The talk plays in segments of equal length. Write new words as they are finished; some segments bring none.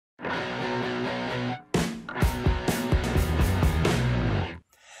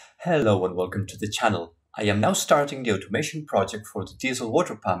Hello and welcome to the channel. I am now starting the automation project for the diesel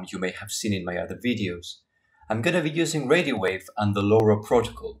water pump you may have seen in my other videos. I'm going to be using radio wave and the LoRa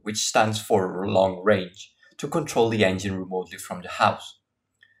protocol, which stands for long range, to control the engine remotely from the house.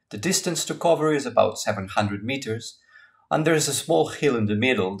 The distance to cover is about 700 meters, and there is a small hill in the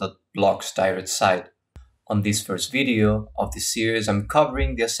middle that blocks direct sight. On this first video of this series, I'm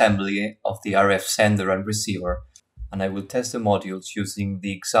covering the assembly of the RF sender and receiver, and I will test the modules using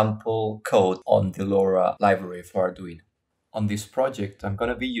the example code on the LoRa library for Arduino. On this project, I'm going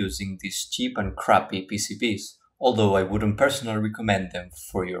to be using these cheap and crappy PCBs, although I wouldn't personally recommend them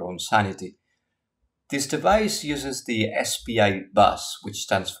for your own sanity. This device uses the SPI bus, which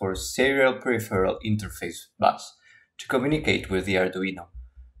stands for Serial Peripheral Interface Bus, to communicate with the Arduino.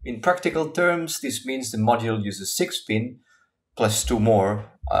 In practical terms, this means the module uses 6 pin plus 2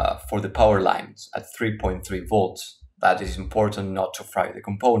 more for the power lines at 3.3 volts. That is important not to fry the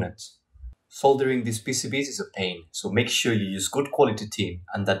components. Soldering these PCBs is a pain, so make sure you use good quality tin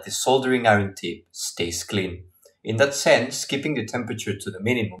and that the soldering iron tip stays clean. In that sense, keeping the temperature to the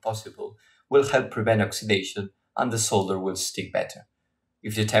minimum possible will help prevent oxidation and the solder will stick better.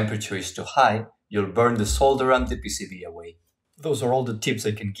 If the temperature is too high, you'll burn the solder and the PCB away. Those are all the tips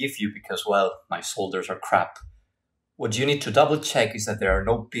I can give you because, well, my solders are crap. What you need to double check is that there are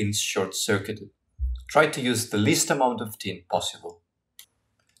no pins short-circuited. Try to use the least amount of tin possible.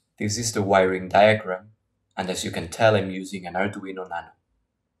 This is the wiring diagram, and as you can tell, I'm using an Arduino Nano.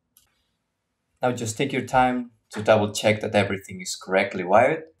 Now just take your time to double check that everything is correctly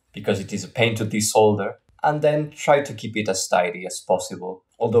wired, because it is a pain to desolder, and then try to keep it as tidy as possible,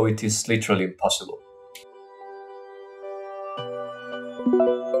 although it is literally impossible.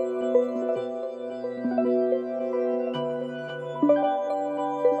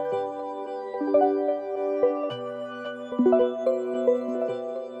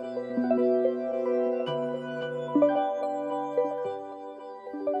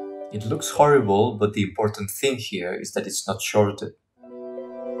 It looks horrible, but the important thing here is that it's not shorted.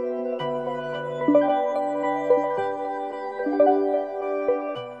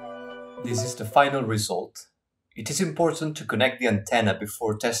 This is the final result. It is important to connect the antenna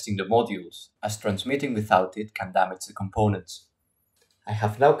before testing the modules, as transmitting without it can damage the components. I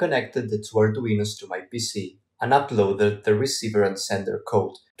have now connected the two Arduinos to my PC and uploaded the receiver and sender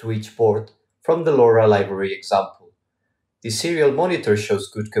code to each port from the LoRa library example. The serial monitor shows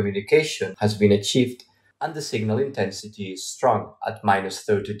good communication has been achieved and the signal intensity is strong at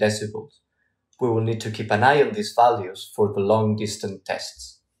 -30 decibels. We will need to keep an eye on these values for the long-distance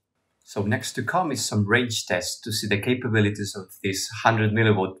tests. So next to come is some range tests to see the capabilities of these 100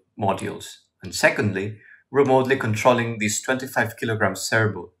 mV modules, and secondly, remotely controlling this 25 kg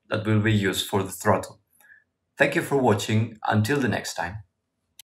servo that will be used for the throttle. Thank you for watching, until the next time.